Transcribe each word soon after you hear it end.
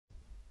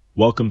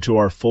Welcome to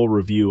our full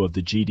review of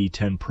the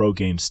GD10 Pro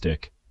game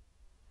stick.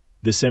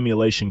 This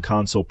emulation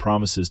console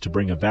promises to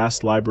bring a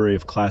vast library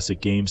of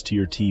classic games to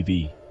your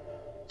TV.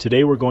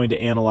 Today we're going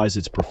to analyze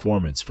its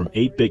performance from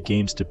 8-bit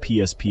games to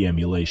PSP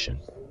emulation.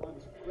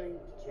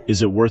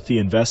 Is it worth the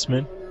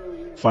investment?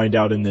 Find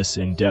out in this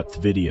in-depth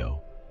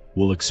video.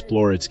 We'll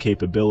explore its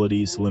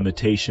capabilities,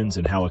 limitations,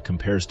 and how it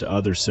compares to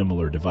other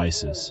similar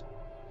devices.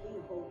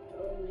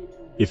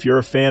 If you're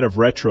a fan of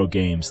retro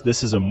games,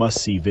 this is a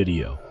must-see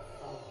video.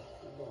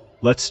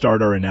 Let's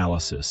start our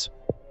analysis.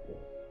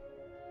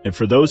 And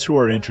for those who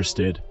are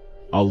interested,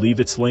 I'll leave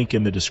its link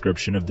in the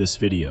description of this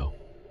video,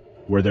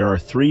 where there are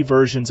 3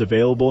 versions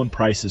available and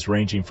prices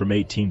ranging from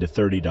 $18 to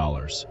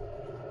 $30.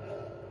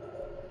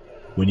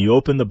 When you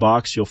open the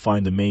box, you'll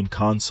find the main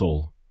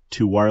console,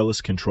 2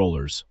 wireless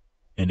controllers,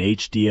 an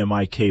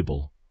HDMI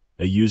cable,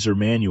 a user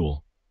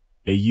manual,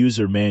 a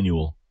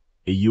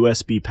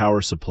USB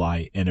power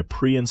supply, and a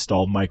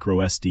pre-installed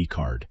microSD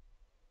card.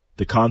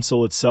 The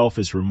console itself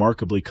is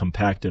remarkably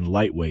compact and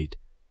lightweight,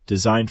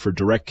 designed for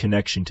direct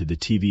connection to the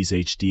TV's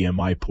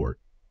HDMI port.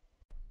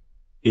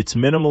 Its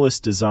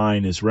minimalist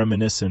design is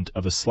reminiscent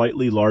of a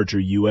slightly larger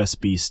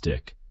USB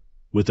stick,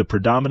 with a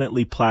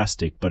predominantly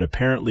plastic but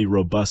apparently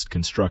robust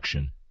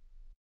construction.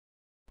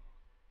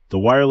 The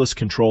wireless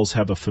controls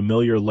have a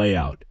familiar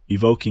layout,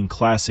 evoking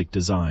classic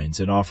designs,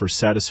 and offer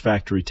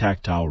satisfactory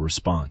tactile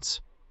response.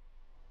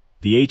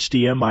 The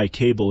HDMI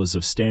cable is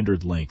of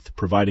standard length,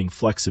 providing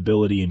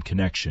flexibility in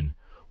connection,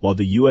 while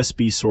the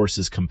USB source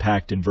is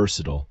compact and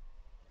versatile.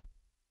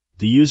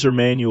 The user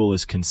manual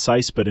is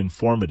concise but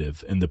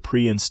informative, and the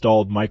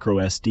pre-installed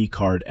microSD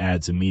card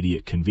adds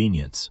immediate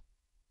convenience.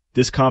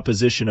 This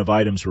composition of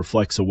items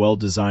reflects a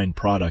well-designed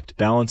product,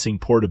 balancing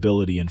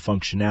portability and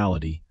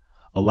functionality,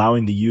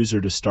 allowing the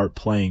user to start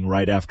playing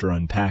right after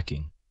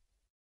unpacking.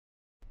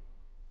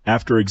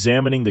 After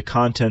examining the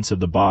contents of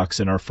the box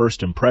and our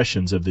first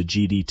impressions of the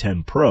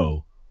GD10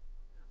 Pro,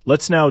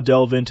 let's now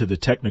delve into the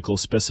technical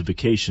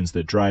specifications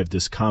that drive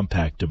this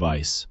compact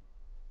device.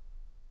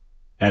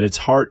 At its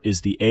heart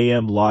is the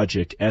AM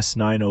Logic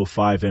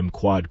S905M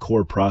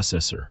quad-core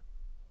processor.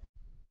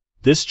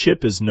 This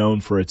chip is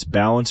known for its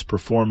balanced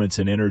performance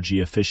and energy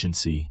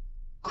efficiency,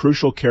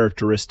 crucial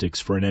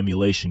characteristics for an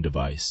emulation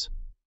device.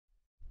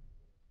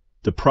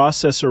 The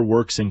processor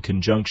works in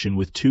conjunction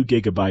with 2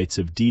 GB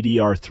of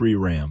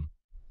DDR3 RAM,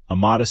 a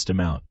modest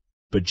amount,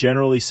 but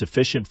generally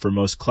sufficient for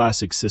most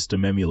classic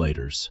system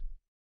emulators.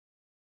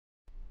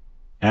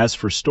 As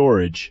for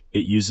storage,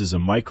 it uses a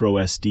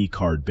microSD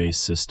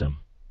card-based system.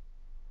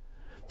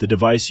 The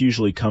device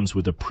usually comes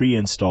with a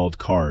pre-installed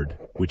card,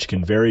 which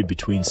can vary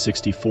between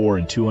 64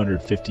 and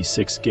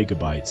 256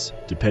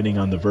 GB, depending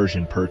on the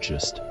version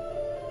purchased.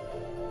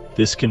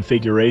 This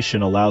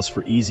configuration allows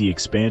for easy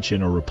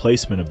expansion or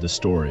replacement of the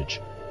storage,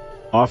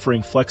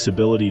 offering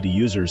flexibility to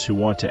users who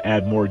want to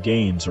add more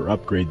games or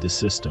upgrade the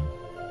system.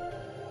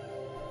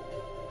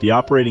 The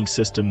operating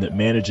system that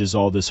manages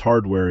all this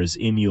hardware is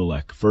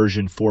Emulek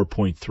version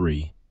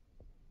 4.3.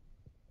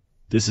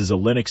 This is a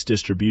Linux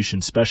distribution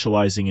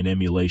specializing in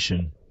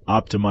emulation,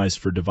 optimized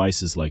for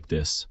devices like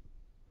this.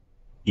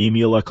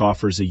 Emulek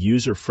offers a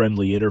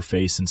user-friendly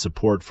interface and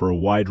support for a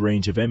wide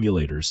range of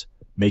emulators,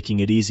 making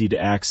it easy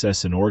to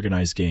access and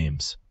organize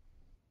games.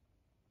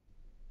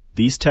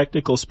 These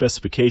technical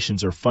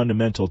specifications are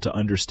fundamental to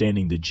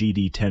understanding the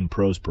GD10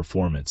 Pro's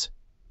performance,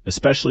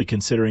 especially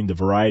considering the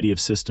variety of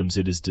systems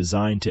it is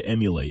designed to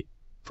emulate,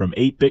 from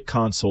 8-bit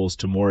consoles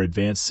to more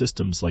advanced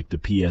systems like the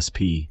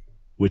PSP,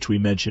 which we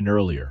mentioned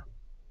earlier.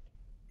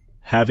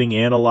 Having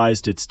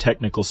analyzed its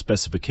technical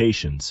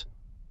specifications,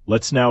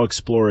 let's now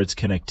explore its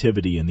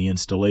connectivity and the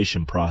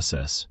installation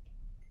process.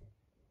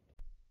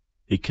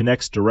 It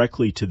connects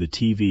directly to the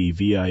TV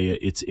via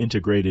its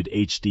integrated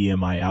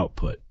HDMI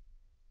output.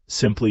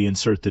 Simply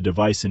insert the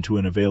device into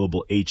an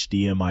available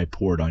HDMI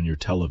port on your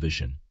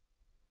television.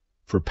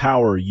 For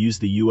power, use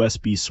the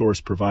USB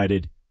source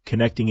provided,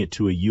 connecting it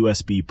to a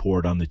USB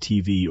port on the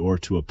TV or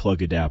to a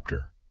plug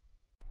adapter.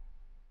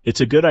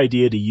 It's a good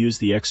idea to use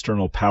the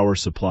external power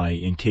supply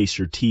in case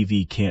your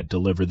TV can't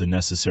deliver the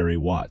necessary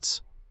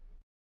watts.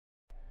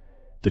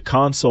 The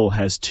console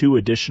has 2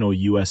 additional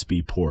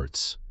USB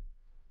ports.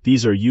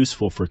 These are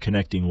useful for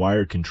connecting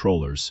wired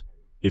controllers,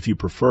 if you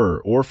prefer,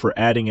 or for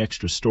adding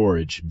extra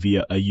storage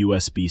via a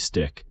USB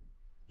stick.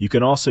 You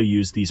can also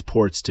use these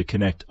ports to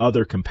connect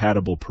other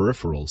compatible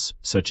peripherals,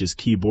 such as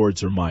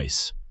keyboards or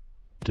mice.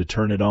 To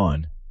turn it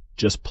on,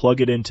 just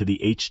plug it into the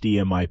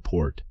HDMI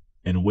port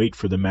and wait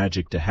for the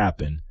magic to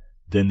happen.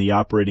 Then the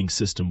operating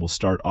system will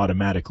start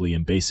automatically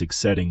and basic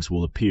settings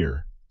will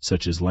appear,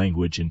 such as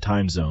language and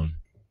time zone.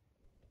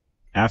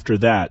 After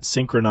that,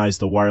 synchronize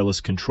the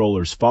wireless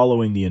controllers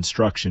following the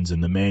instructions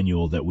in the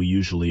manual that we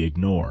usually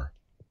ignore.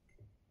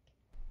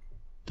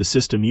 The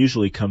system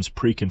usually comes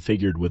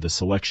pre-configured with a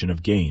selection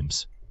of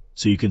games,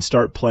 so you can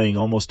start playing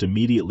almost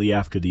immediately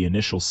after the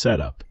initial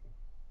setup.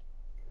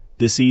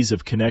 This ease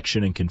of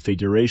connection and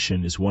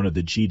configuration is one of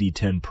the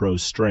GD10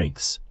 Pro's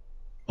strengths,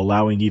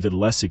 allowing even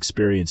less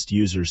experienced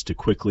users to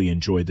quickly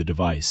enjoy the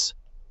device.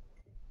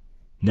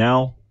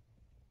 Now,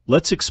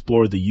 Let's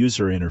explore the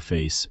user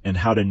interface and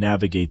how to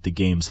navigate the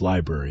game's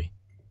library.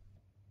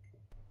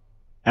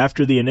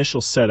 After the initial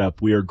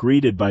setup, we are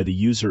greeted by the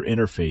user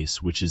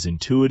interface, which is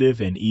intuitive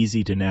and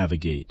easy to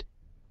navigate.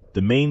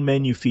 The main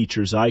menu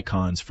features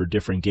icons for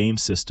different game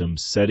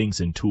systems,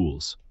 settings, and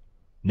tools.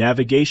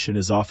 Navigation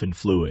is often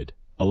fluid,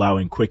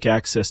 allowing quick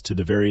access to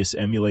the various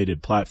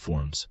emulated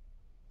platforms.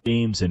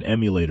 Games and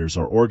emulators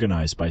are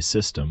organized by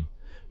system,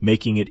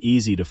 making it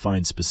easy to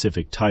find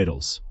specific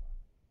titles.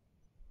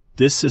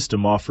 This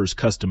system offers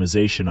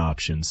customization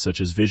options such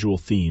as visual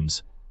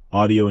themes,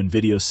 audio and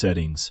video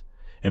settings,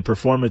 and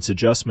performance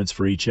adjustments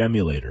for each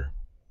emulator.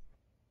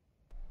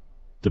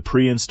 The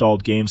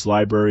pre-installed games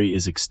library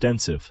is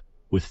extensive,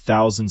 with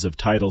thousands of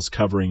titles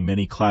covering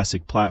many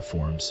classic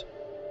platforms.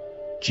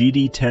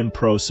 GD10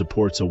 Pro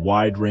supports a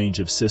wide range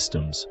of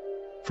systems,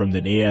 from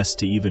the NES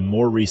to even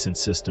more recent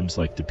systems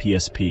like the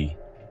PSP.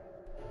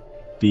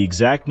 The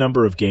exact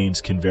number of games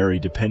can vary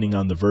depending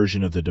on the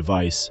version of the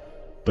device,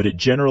 but it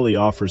generally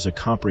offers a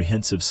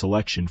comprehensive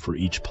selection for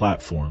each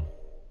platform.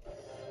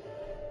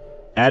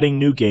 Adding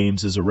new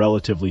games is a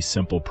relatively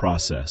simple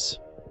process.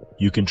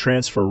 You can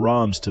transfer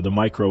ROMs to the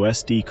micro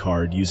SD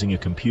card using a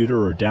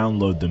computer or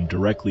download them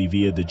directly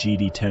via the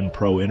GD10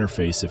 Pro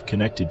interface if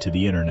connected to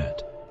the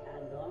internet.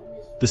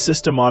 The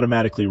system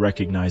automatically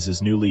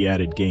recognizes newly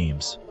added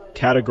games,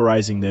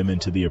 categorizing them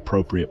into the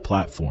appropriate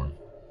platform.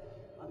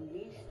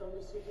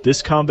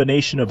 This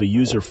combination of a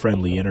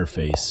user-friendly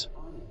interface,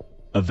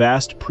 a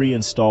vast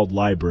pre-installed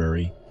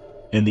library,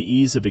 and the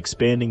ease of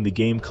expanding the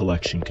game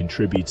collection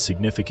contributes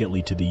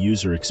significantly to the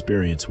user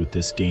experience with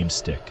this game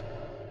stick.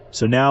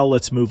 So now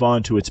let's move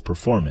on to its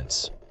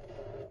performance.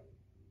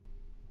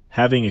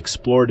 Having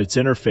explored its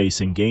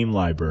interface and game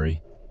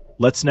library,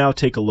 let's now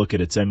take a look at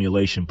its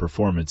emulation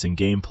performance and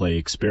gameplay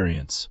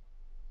experience.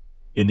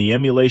 In the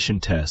emulation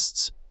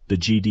tests, the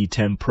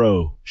GD10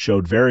 Pro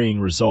showed varying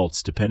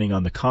results depending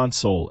on the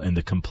console and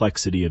the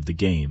complexity of the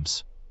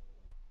games.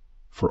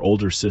 For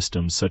older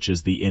systems such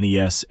as the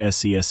NES,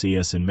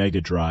 SNES, and Mega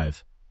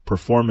Drive,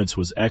 performance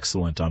was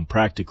excellent on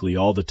practically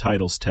all the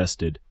titles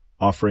tested,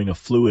 offering a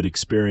fluid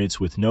experience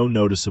with no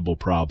noticeable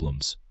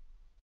problems.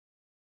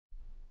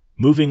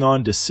 Moving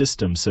on to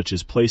systems such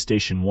as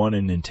PlayStation 1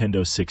 and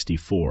Nintendo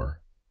 64,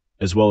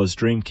 as well as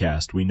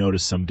Dreamcast, we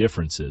noticed some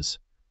differences.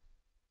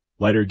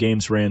 Lighter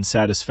games ran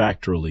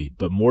satisfactorily,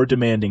 but more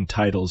demanding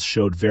titles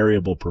showed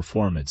variable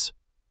performance,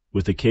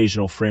 with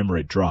occasional frame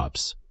rate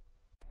drops.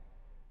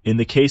 In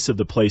the case of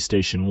the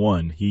PlayStation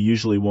 1, you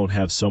usually won't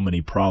have so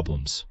many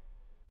problems.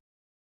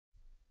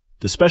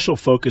 The special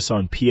focus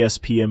on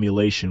PSP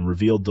emulation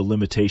revealed the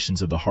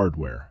limitations of the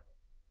hardware.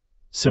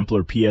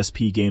 Simpler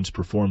PSP games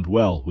performed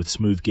well with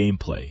smooth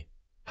gameplay.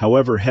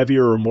 However,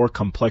 heavier or more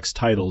complex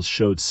titles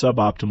showed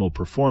suboptimal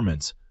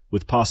performance,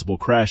 with possible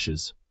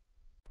crashes.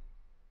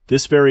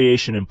 This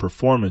variation in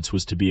performance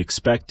was to be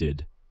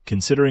expected,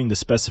 considering the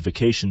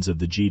specifications of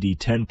the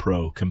GD10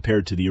 Pro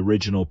compared to the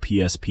original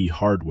PSP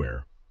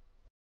hardware.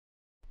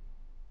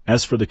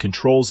 As for the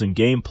controls and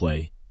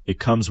gameplay, it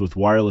comes with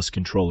wireless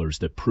controllers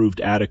that proved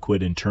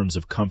adequate in terms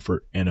of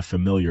comfort and a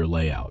familiar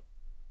layout.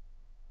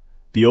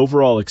 The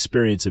overall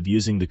experience of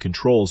using the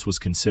controls was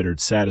considered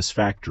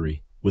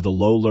satisfactory, with a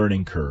low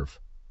learning curve.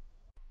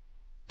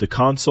 The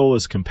console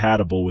is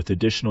compatible with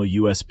additional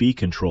USB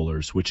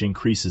controllers, which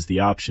increases the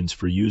options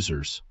for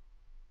users.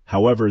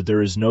 However,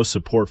 there is no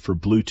support for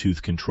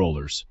Bluetooth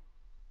controllers.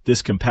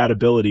 This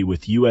compatibility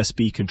with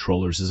USB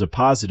controllers is a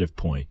positive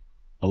point,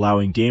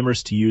 allowing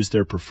gamers to use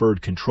their preferred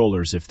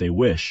controllers if they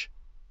wish.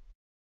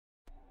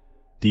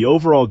 The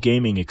overall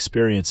gaming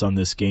experience on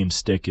this game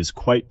stick is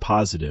quite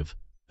positive,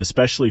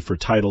 especially for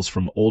titles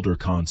from older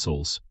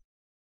consoles.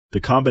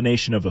 The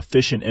combination of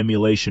efficient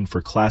emulation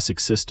for classic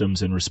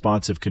systems and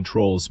responsive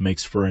controls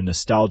makes for a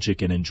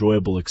nostalgic and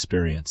enjoyable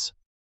experience.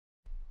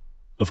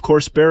 Of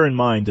course, bear in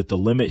mind that the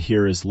limit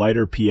here is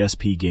lighter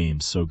PSP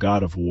games, so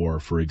God of War,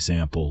 for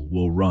example,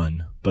 will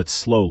run, but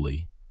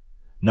slowly.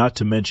 Not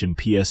to mention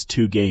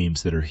PS2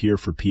 games that are here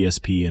for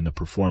PSP and the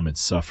performance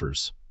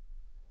suffers.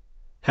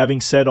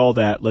 Having said all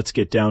that, let's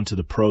get down to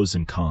the pros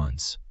and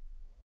cons.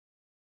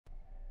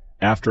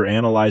 After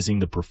analyzing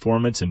the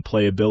performance and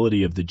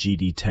playability of the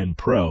GD10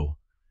 Pro,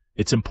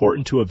 it's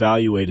important to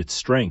evaluate its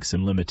strengths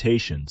and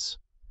limitations.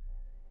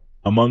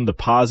 Among the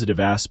positive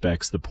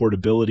aspects, the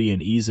portability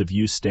and ease of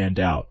use stand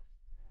out,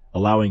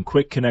 allowing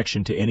quick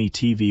connection to any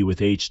TV with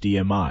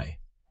HDMI.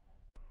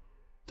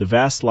 The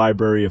vast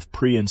library of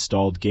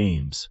pre-installed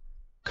games,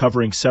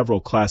 covering several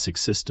classic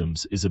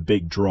systems, is a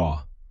big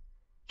draw.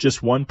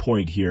 Just one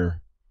point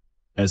here,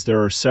 as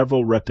there are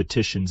several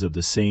repetitions of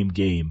the same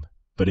game,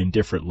 but in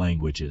different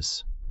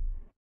languages.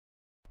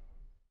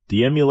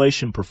 The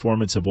emulation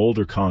performance of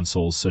older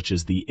consoles such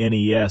as the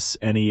NES,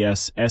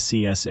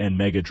 SNES, and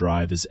Mega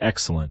Drive is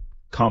excellent,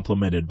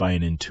 complemented by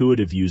an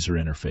intuitive user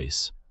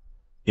interface.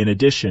 In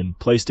addition,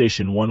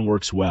 PlayStation 1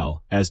 works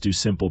well, as do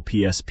simple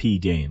PSP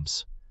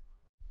games.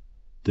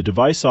 The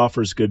device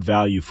offers good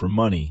value for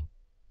money,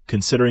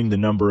 considering the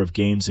number of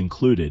games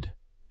included,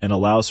 and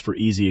allows for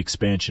easy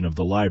expansion of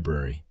the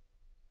library.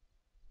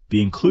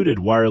 The included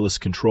wireless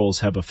controls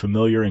have a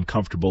familiar and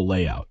comfortable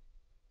layout.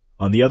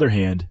 On the other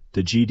hand,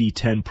 the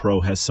GD10 Pro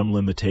has some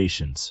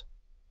limitations.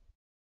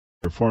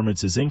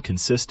 Performance is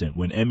inconsistent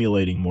when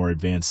emulating more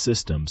advanced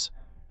systems,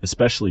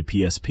 especially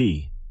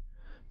PSP.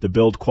 The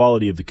build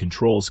quality of the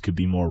controls could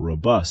be more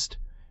robust,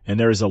 and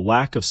there is a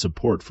lack of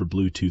support for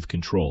Bluetooth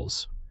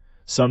controls.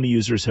 Some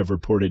users have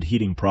reported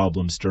heating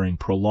problems during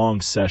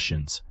prolonged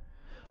sessions.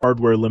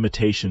 Hardware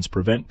limitations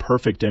prevent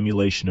perfect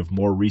emulation of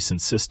more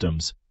recent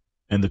systems,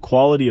 and the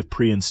quality of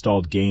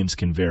pre-installed games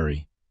can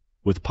vary,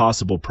 with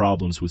possible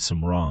problems with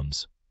some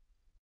ROMs.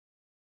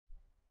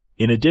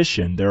 In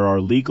addition, there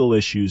are legal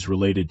issues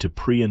related to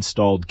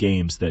pre-installed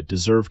games that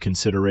deserve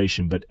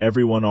consideration, but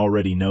everyone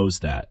already knows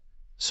that,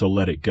 so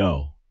let it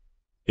go.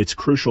 It's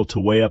crucial to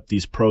weigh up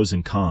these pros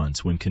and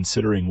cons when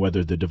considering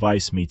whether the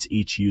device meets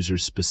each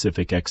user's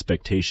specific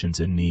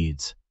expectations and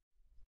needs.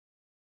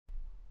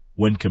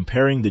 When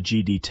comparing the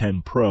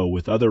GD10 Pro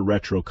with other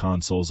retro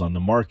consoles on the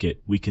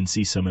market, we can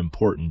see some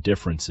important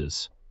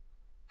differences.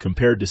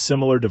 Compared to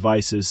similar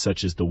devices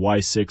such as the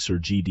Y6 or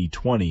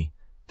GD20,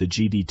 the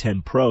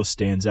GD10 Pro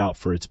stands out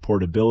for its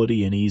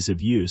portability and ease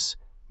of use,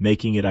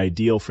 making it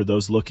ideal for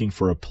those looking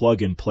for a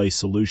plug-and-play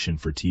solution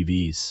for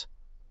TVs.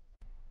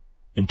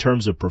 In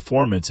terms of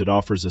performance, it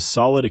offers a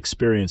solid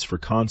experience for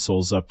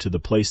consoles up to the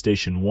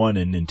PlayStation 1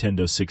 and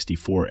Nintendo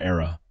 64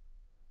 era,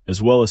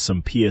 as well as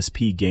some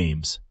PSP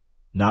games.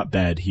 Not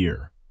bad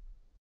here.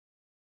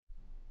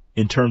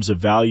 In terms of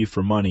value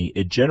for money,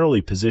 it generally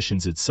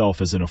positions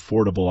itself as an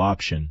affordable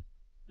option,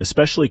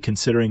 especially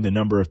considering the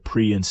number of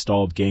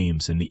pre-installed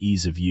games and the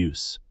ease of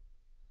use.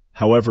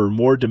 However,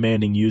 more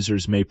demanding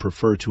users may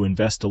prefer to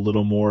invest a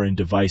little more in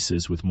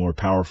devices with more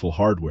powerful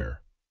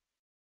hardware.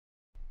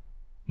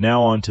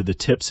 Now on to the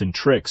tips and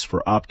tricks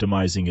for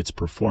optimizing its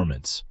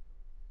performance.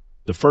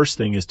 The first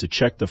thing is to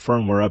check the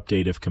firmware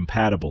update if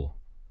compatible.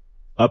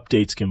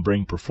 Updates can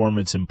bring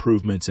performance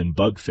improvements and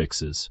bug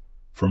fixes.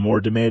 For more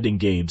demanding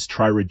games,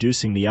 try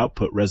reducing the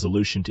output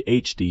resolution to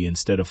HD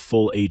instead of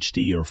full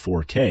HD or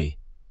 4K.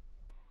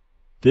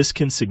 This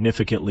can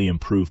significantly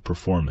improve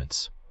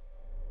performance.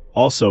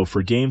 Also,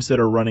 for games that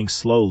are running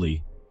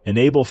slowly,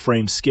 enable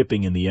frame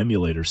skipping in the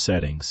emulator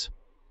settings.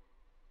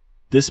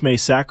 This may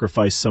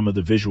sacrifice some of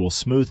the visual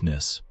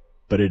smoothness,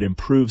 but it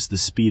improves the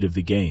speed of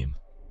the game.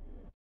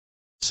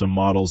 Some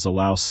models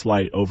allow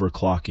slight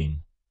overclocking.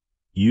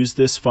 Use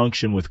this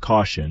function with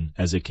caution,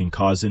 as it can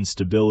cause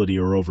instability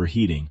or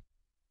overheating.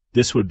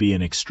 This would be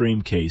an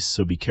extreme case,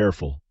 so be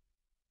careful.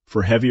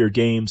 For heavier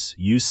games,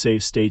 use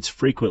save states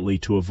frequently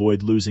to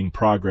avoid losing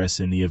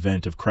progress in the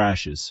event of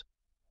crashes.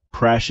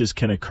 Crashes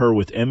can occur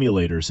with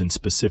emulators in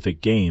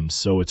specific games,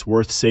 so it's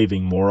worth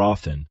saving more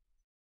often.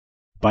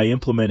 By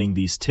implementing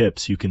these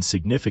tips, you can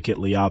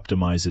significantly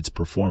optimize its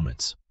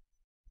performance.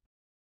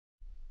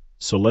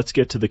 So let's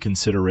get to the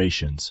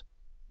considerations.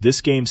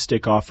 This game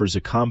stick offers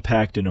a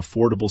compact and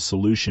affordable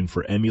solution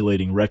for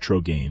emulating retro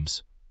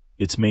games.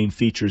 Its main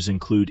features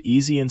include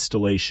easy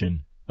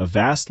installation, a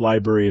vast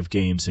library of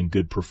games, and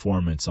good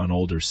performance on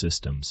older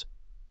systems.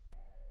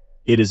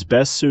 It is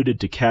best suited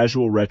to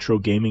casual retro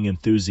gaming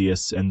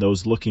enthusiasts and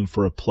those looking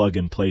for a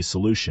plug-and-play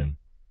solution.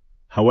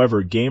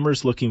 However,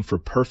 gamers looking for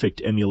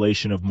perfect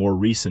emulation of more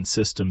recent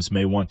systems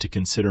may want to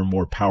consider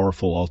more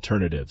powerful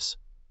alternatives.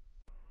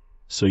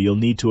 So you'll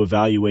need to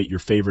evaluate your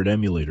favorite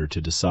emulator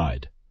to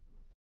decide.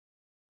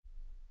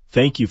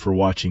 Thank you for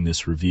watching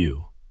this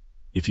review.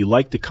 If you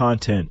like the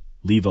content,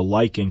 leave a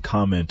like and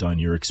comment on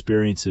your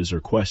experiences or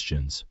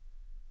questions.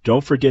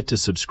 Don't forget to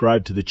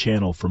subscribe to the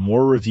channel for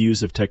more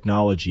reviews of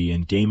technology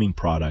and gaming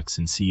products,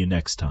 and see you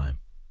next time.